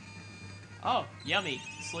 Oh, yummy.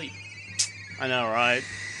 Sleep. I know, right?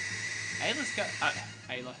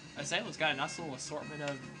 Azalea's got a nice little assortment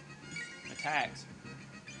of attacks.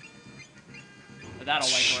 But that'll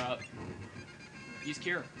wake her up. Use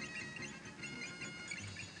Cure.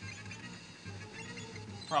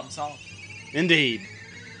 Problem solved. Indeed.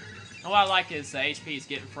 And what I like is the HP he's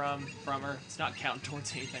getting from her. It's not counting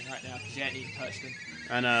towards anything right now because you hadn't even touched him.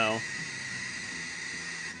 I know.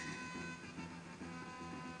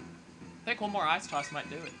 I think one more ice toss might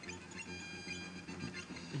do it.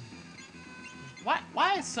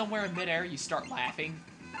 Why is somewhere in midair you start laughing?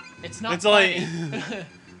 It's not funny. Like...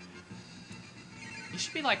 You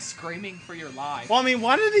should be like screaming for your life. Well, I mean,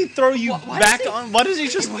 why did he throw you back on? Why does he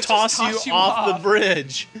just toss you off the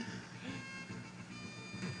bridge?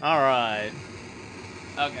 All right.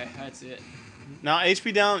 Okay, that's it. Now,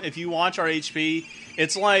 HP down, if you watch our HP,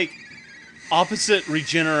 it's like opposite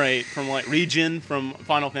regenerate from like regen from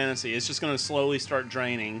Final Fantasy. It's just going to slowly start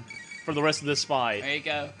draining for the rest of this fight. There you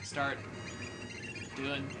go. Start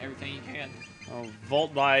doing everything you can. Oh,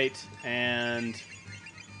 Volt Bite and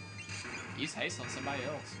Use haste on somebody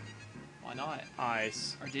else. Why not?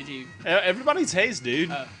 Ice. Or did you? Everybody's haste, dude.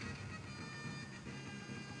 Oh.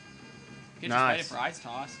 You just Nice. waited for Ice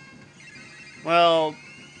Toss. Well,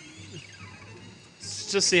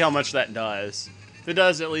 let's just see how much that does. If it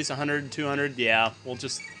does at least 100, 200, yeah, we'll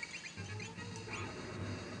just...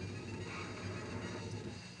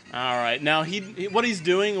 Alright, now what he's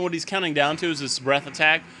doing, what he's counting down to is this breath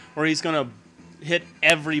attack, where he's going to hit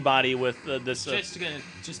everybody with this... Just gonna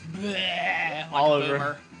bleh, like all a over.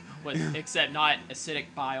 boomer, with, except not acidic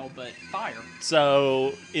bile, but fire.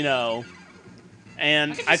 So, you know...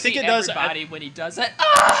 And I think it does... everybody when he does that.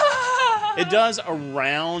 It does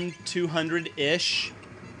around 200-ish.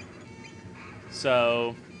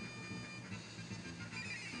 So...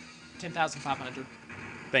 10,500.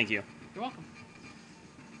 Thank you. You're welcome.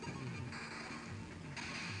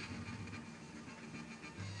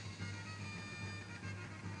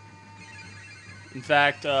 In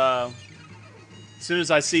fact, as soon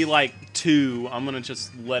as I see like 2, I'm gonna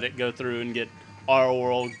just let it go through and get our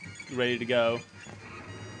world ready to go.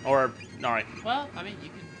 Or, alright. Well, I mean, you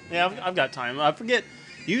can... Yeah, I've got time. I forget,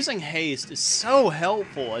 using haste is so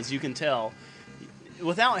helpful, as you can tell.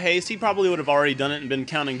 Without haste, he probably would have already done it and been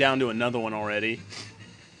counting down to another one already.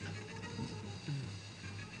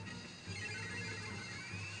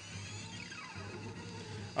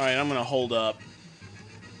 Alright, I'm gonna hold up.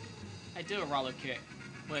 I do a roller kick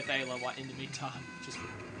with Ayla in the meantime. Just,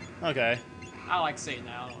 Okay. I like seeing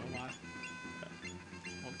that. I don't know why.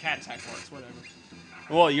 Well, cat attack works. Whatever.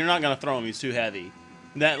 Well, you're not gonna throw him. He's too heavy.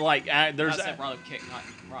 That like there's. I said roller kick, not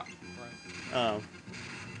rock throw. Oh.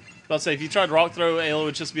 Let's say if you tried rock throw, Ayla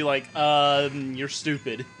would just be like, you're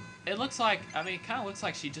stupid. It looks like, I mean, it kind of looks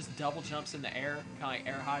like she just double jumps in the air, kind of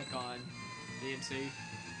like air hike on DMC.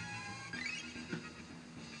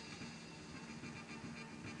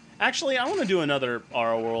 Actually, I want to do another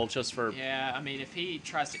Aura World just for... Yeah, I mean, if he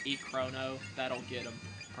tries to eat Chrono, that'll get him,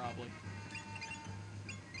 probably.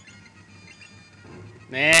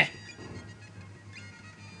 Nah.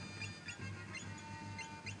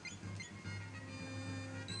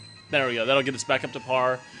 There we go. That'll get us back up to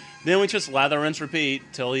par. Then we just lather, rinse, repeat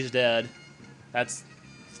till he's dead. That's...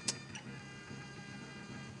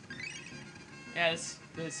 Yeah,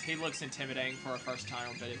 he looks intimidating for a first time,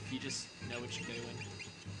 but if you just know what you're doing,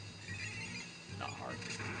 not hard.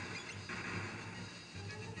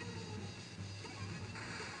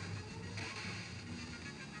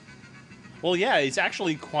 Well, yeah, he's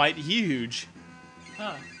actually quite huge.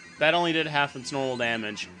 Huh. That only did half its normal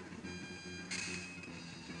damage.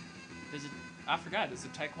 Does it... I forgot. Does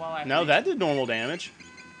it take a while after... No, that did normal damage.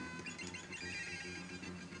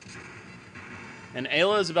 And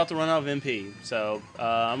Ayla is about to run out of MP, so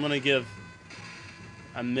I'm going to give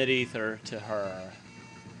a mid-ether to her.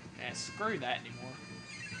 Yeah, screw that anymore.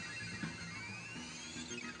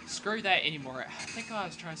 Screw that anymore. I think what I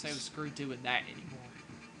was trying to say was screw doing that anymore.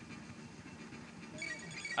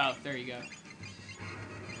 Oh, there you go.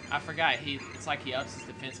 I forgot, it's like he ups his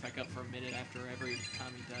defense back up for a minute after every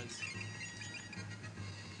time he does.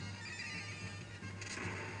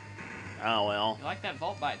 Oh, well. You like that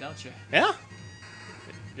Volt Bite, don't you? Yeah.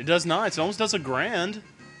 It does nice. It almost does a grand.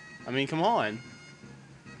 I mean, come on.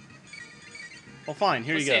 Well, fine.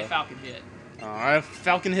 Here Let's you see go. a Falcon hit. Alright,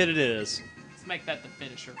 Falcon hit it is. Let's make that the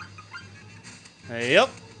finisher. Yep.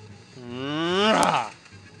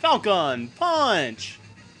 Falcon punch.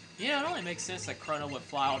 You know, it only makes sense that Chrono would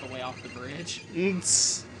fly all the way off the bridge.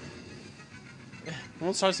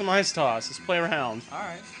 Let's try some ice toss. Let's play around.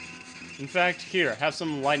 Alright. In fact, here, have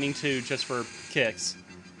some lightning 2 just for kicks.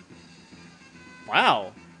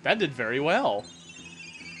 Wow, that did very well.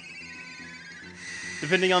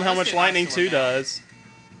 Depending on how much lightning 2 does.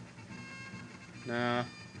 Nah.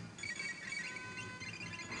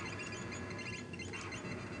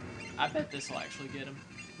 I bet this will actually get him.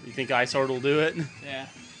 You think Ice Sword will do it? Yeah.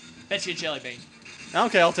 Bet you a Jelly Bean.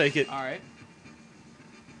 Okay, I'll take it. Alright.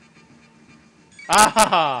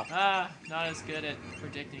 Ah! Ah, not as good at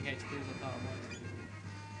predicting HP as I thought it was.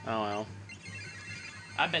 Oh well.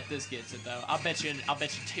 I bet this gets it though. I'll bet you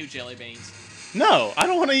 2 jelly beans. No, I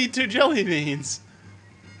don't want to eat 2 jelly beans.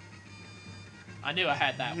 I knew I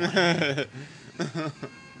had that one.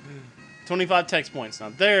 25 text points. Now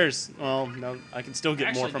there's, well, no, I can still get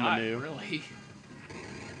Actually, more from not a new. Really.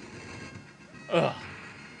 Ugh.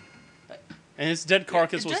 And his dead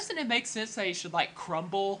carcass was... Doesn't it make sense that he should, like,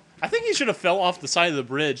 crumble? I think he should have fell off the side of the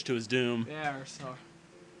bridge to his doom. Yeah, or so.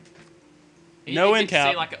 No end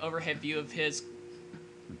cap. See, like, an overhead view of his...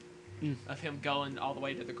 of him going all the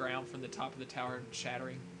way to the ground from the top of the tower and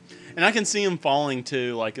shattering. And I can see him falling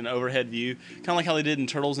to like an overhead view, kind of like how they did in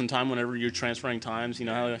Turtles in Time whenever you're transferring times. You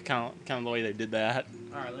know how kind of the way they did that.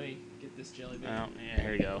 All right, let me get this jelly bean. Oh, yeah,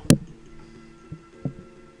 here you go.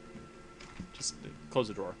 Just close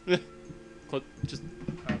the door. Just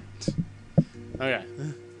okay.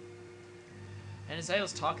 And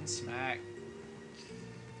Azale's talking smack.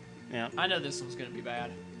 Yeah, I know this one's gonna be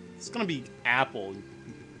bad. it's gonna be apple.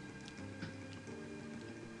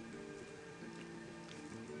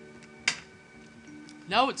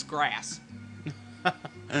 No, it's grass.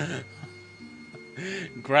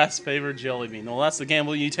 Grass favored jelly bean. Well, that's the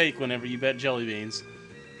gamble you take whenever you bet jelly beans.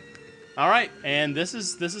 All right, and this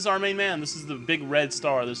is our main man. This is the big red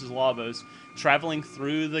star. This is Lavos traveling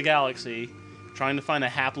through the galaxy, trying to find a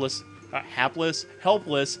helpless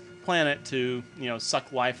planet to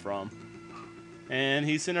suck life from. And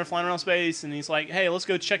he's sitting there flying around space, and he's like, "Hey, let's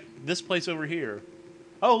go check this place over here.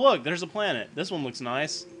 Oh, look, there's a planet. This one looks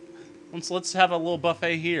nice. Let's have a little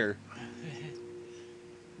buffet here."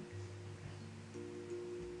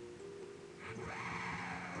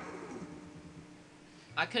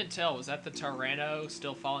 I couldn't tell. Was that the Tyranno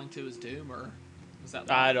still falling to his doom, or was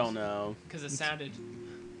that? I don't know. Because it sounded.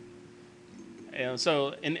 And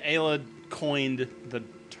so, Ayla coined the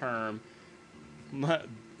term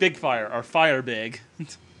 "big fire" or "fire big."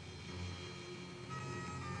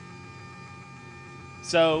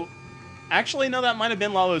 So, actually, no, that might have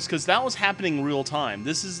been Lavos because that was happening real time.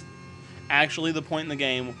 This is actually the point in the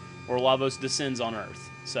game where Lavos descends on Earth.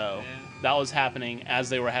 So that was happening as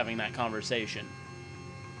they were having that conversation.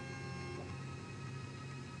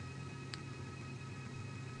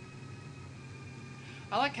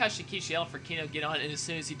 I like how she keeps yelling for Kino to get on, and as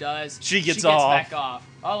soon as he does, she gets back off.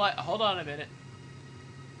 Oh, hold on a minute.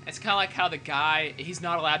 It's kind of like how the guy, he's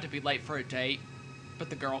not allowed to be late for a date, but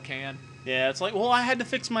the girl can. Yeah, it's like, well, I had to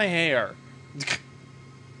fix my hair.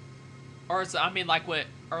 Or it's, I mean, like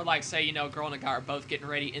say, a girl and a guy are both getting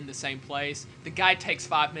ready in the same place. The guy takes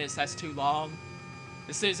 5 minutes, that's too long.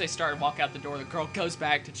 As soon as they start and walk out the door, the girl goes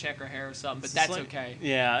back to check her hair or something, but that's okay.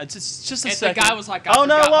 Yeah, it's just a if second. If the guy was like, oh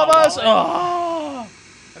no, Lavos! Oh!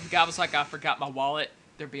 If the guy was like, I forgot my wallet,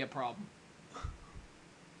 there'd be a problem.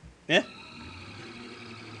 Yeah.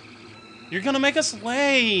 You're gonna make us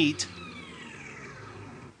late.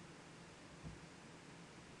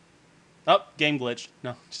 Oh, game glitched.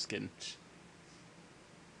 No, just kidding.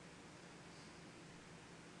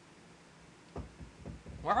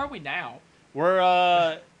 Where are we now? We're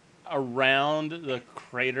around the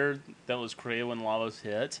crater that was created when Lavos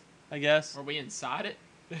hit, I guess. Are we inside it?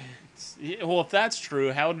 Yeah, well, if that's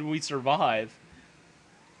true, how did we survive?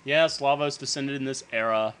 Yes, Lavos descended in this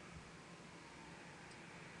era.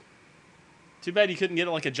 Too bad you couldn't get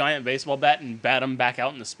like a giant baseball bat and bat him back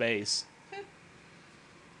out into space.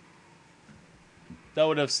 That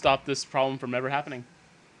would have stopped this problem from ever happening.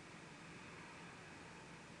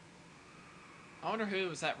 I wonder who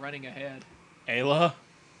was that running ahead. Ayla.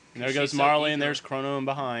 And there goes Marley, and there's Chrono in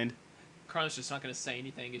behind. Chrono's just not going to say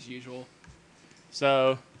anything as usual.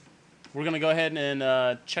 So, we're going to go ahead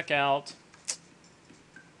and check out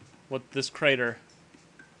what this crater...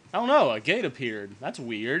 I don't know, a gate appeared. That's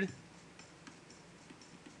weird.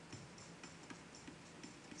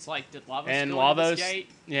 It's like, did Lavos and go Lavos, into this gate?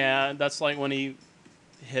 Yeah, that's like when he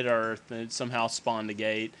hit Earth and it somehow spawned a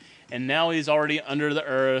gate. And now he's already under the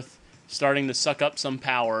Earth, starting to suck up some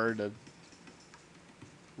power to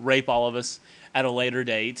rape all of us at a later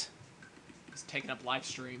date. He's taking up live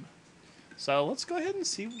stream. So let's go ahead and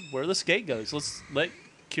see where this gate goes. Let's let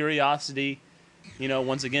curiosity,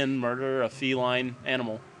 once again, murder a feline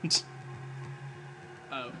animal.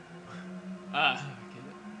 Oh. I get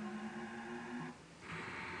it.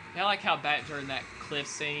 Yeah, I like how back during that cliff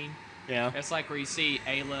scene, Yeah. it's like where you see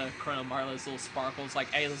Ayla, Chrono, Marla's little sparkles.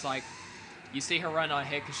 Like, Ayla's like, you see her run on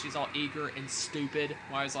ahead because she's all eager and stupid.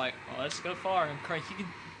 Marla's like, well, let's go far. And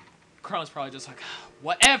Chrono's probably just like,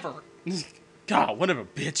 whatever. God, whatever,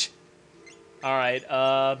 bitch. All right,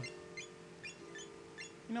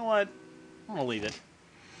 you know what? I'm gonna leave it.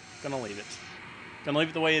 Gonna leave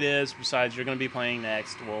it the way it is. Besides, you're gonna be playing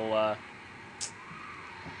next. We'll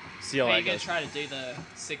see how that goes. Are you gonna try to do the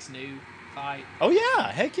 6 new fight? Oh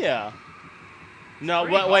yeah, heck yeah. No,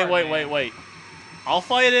 Pretty wait. I'll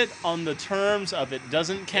fight it on the terms of it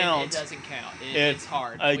doesn't count. It doesn't count. It's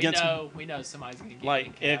hard. Against, we know somebody's gonna get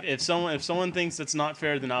like if someone thinks it's not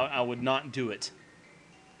fair, then I would not do it.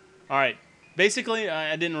 All right. Basically,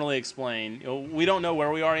 I didn't really explain. You know, we don't know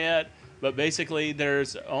where we are yet, but basically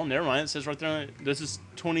there's... Oh, never mind. It says right there, this is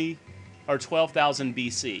 12,000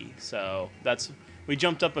 BC. So that's... We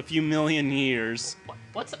jumped up a few million years.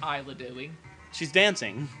 What's Isla doing? She's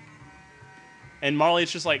dancing. And Marley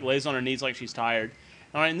just like lays on her knees like she's tired.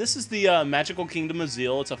 All right, and this is the magical kingdom of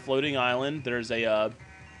Zeal. It's a floating island. There's a,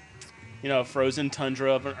 frozen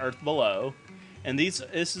tundra of an earth below. And this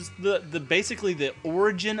is basically the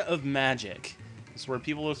origin of magic. It's where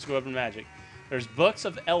people discover magic. There's books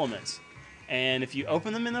of elements, and if you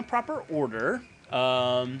open them in the proper order,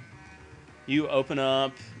 you open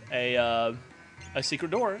up a secret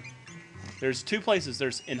door. There's two places.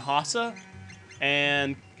 There's Inhasa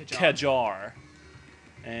and Kajar.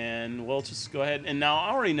 And we'll just go ahead. And now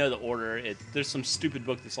I already know the order. There's some stupid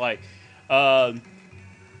book that's like,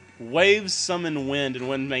 waves summon wind, and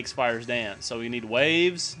wind makes fires dance. So we need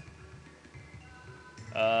waves.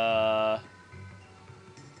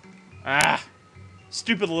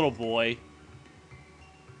 Stupid little boy.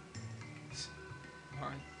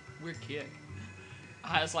 Alright, weird kid.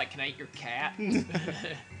 I was like, can I eat your cat?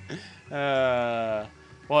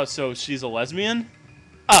 Well, so she's a lesbian?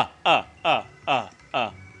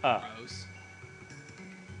 Gross.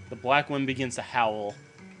 The black wind begins to howl.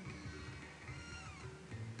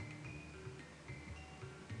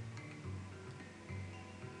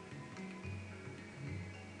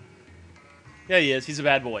 Yeah, he is. He's a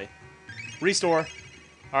bad boy. Restore.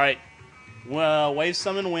 Alright. Well, waves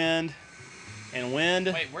summon wind. And wind...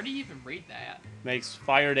 Wait, where do you even read that? Makes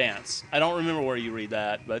fire dance. I don't remember where you read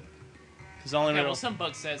that, but... Okay, well, some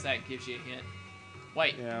book says that gives you a hint.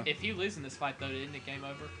 Wait, yeah. If you lose in this fight, though, isn't it game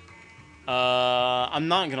over? I'm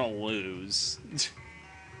not gonna lose.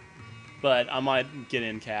 But I might get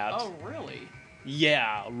in capped. Oh, really?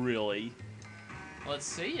 Yeah, really. Let's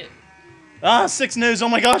see it. 6 news. Oh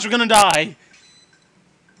my gosh, we're gonna die.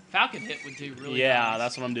 Falcon hit would do really Yeah, nice.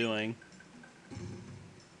 that's what I'm doing.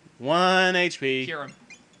 1 HP. Cure him.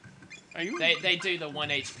 Are you... They do the 1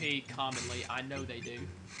 HP commonly. I know they do.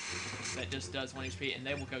 That just does 1 HP, and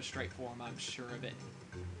they will go straight for him. I'm sure of it.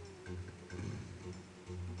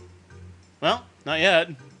 Well, not yet.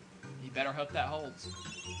 You better hope that holds.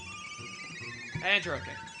 And you're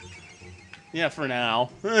okay. Yeah, for now.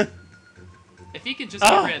 If you can just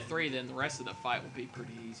get rid of 3, then the rest of the fight will be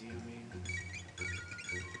pretty easy. I mean...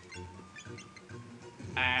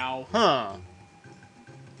 Ow. Huh.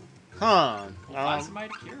 Well, find somebody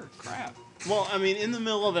to cure. Crap. Well, I mean, in the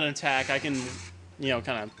middle of an attack, I can, kind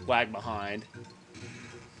of lag behind.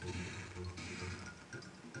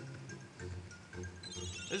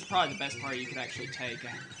 This is probably the best party you could actually take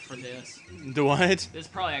for this. The what? This is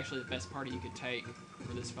probably actually the best party you could take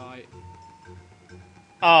for this fight.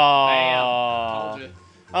 Oh. Bam. Told you.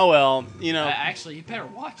 Oh, well, actually, you better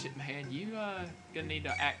watch it, man. You gonna need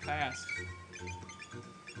to act fast.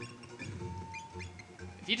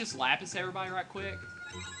 If you just lapis everybody right quick,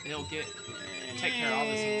 it'll take care of all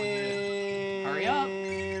this in 1 minute. Hurry up.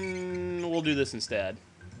 We'll do this instead.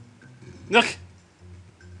 Look.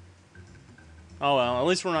 Oh well, at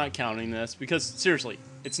least we're not counting this because seriously,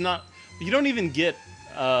 it's not. You don't even get.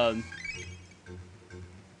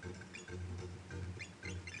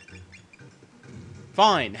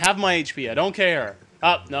 Fine, have my HP. I don't care.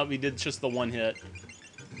 Oh no, we did just the 1 hit.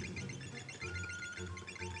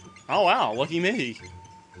 Oh wow, lucky me.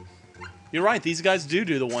 You're right, these guys do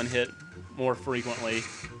the 1 hit more frequently.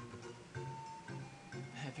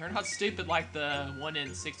 They're not stupid like the 1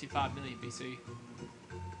 in 65 million BC.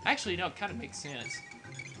 Actually, no, it kind of makes sense.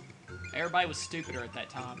 Everybody was stupider at that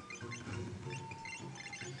time.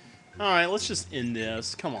 Alright, let's just end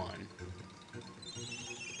this. Come on.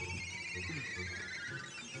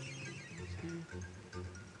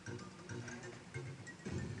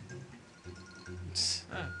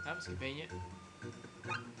 Oh, that was convenient.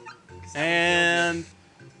 And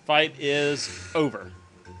fight is over.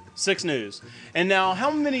 6 news. And now,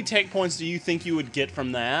 how many tech points do you think you would get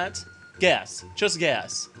from that? Guess. Just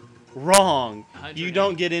guess. Wrong. You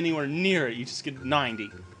don't get anywhere near it. You just get 90.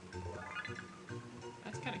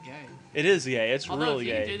 That's kind of gay. It is gay. It's Although really if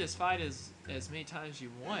you gay. can do this fight as many times as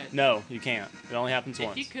you want. No, you can't. It only happens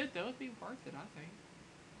once. If you could, though, it'd be worth it, I think.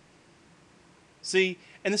 See,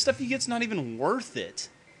 and the stuff you get's not even worth it.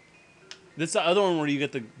 That's the other one where you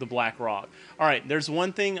get the black rock. All right, there's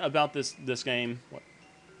one thing about this game. What?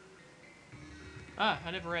 Ah,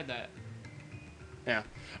 I never read that. Yeah.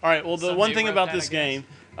 All right. Well, the Somebody one thing wrote about that, this game,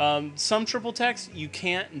 some triple text you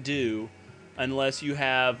can't do unless you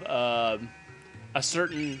have a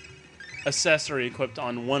certain accessory equipped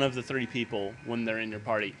on one of the 3 people when they're in your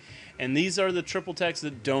party, and these are the triple texts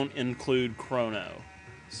that don't include Chrono.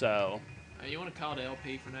 So. You want to call it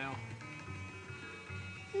LP for now?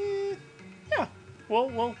 Yeah.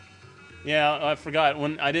 Well. Yeah, I forgot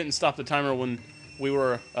when I didn't stop the timer when we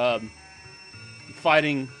were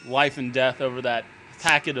fighting life and death over that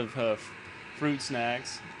packet of fruit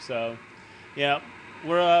snacks. So, yeah,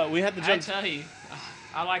 we had to jump. I tell you,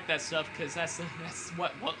 I like that stuff because that's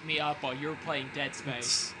what woke me up while you were playing Dead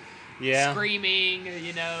Space. Yeah. Screaming,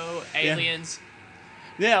 aliens.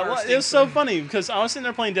 Yeah, well, it was so funny because I was sitting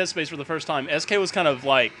there playing Dead Space for the first time. SK was kind of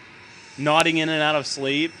like nodding in and out of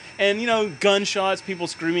sleep, and gunshots, people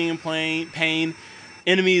screaming in pain,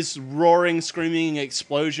 enemies roaring, screaming,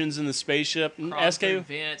 explosions in the spaceship. SK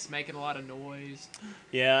vents making a lot of noise.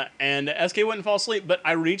 Yeah, and SK wouldn't fall asleep, but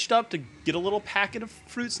I reached up to get a little packet of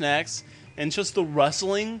fruit snacks, and just the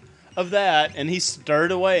rustling of that, and he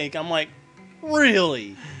stirred awake. I'm like,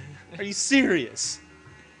 really? Are you serious?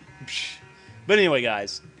 But anyway,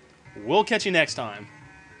 guys, we'll catch you next time.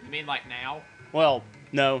 You mean like now? Well,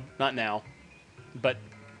 no, not now, but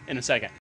in a second.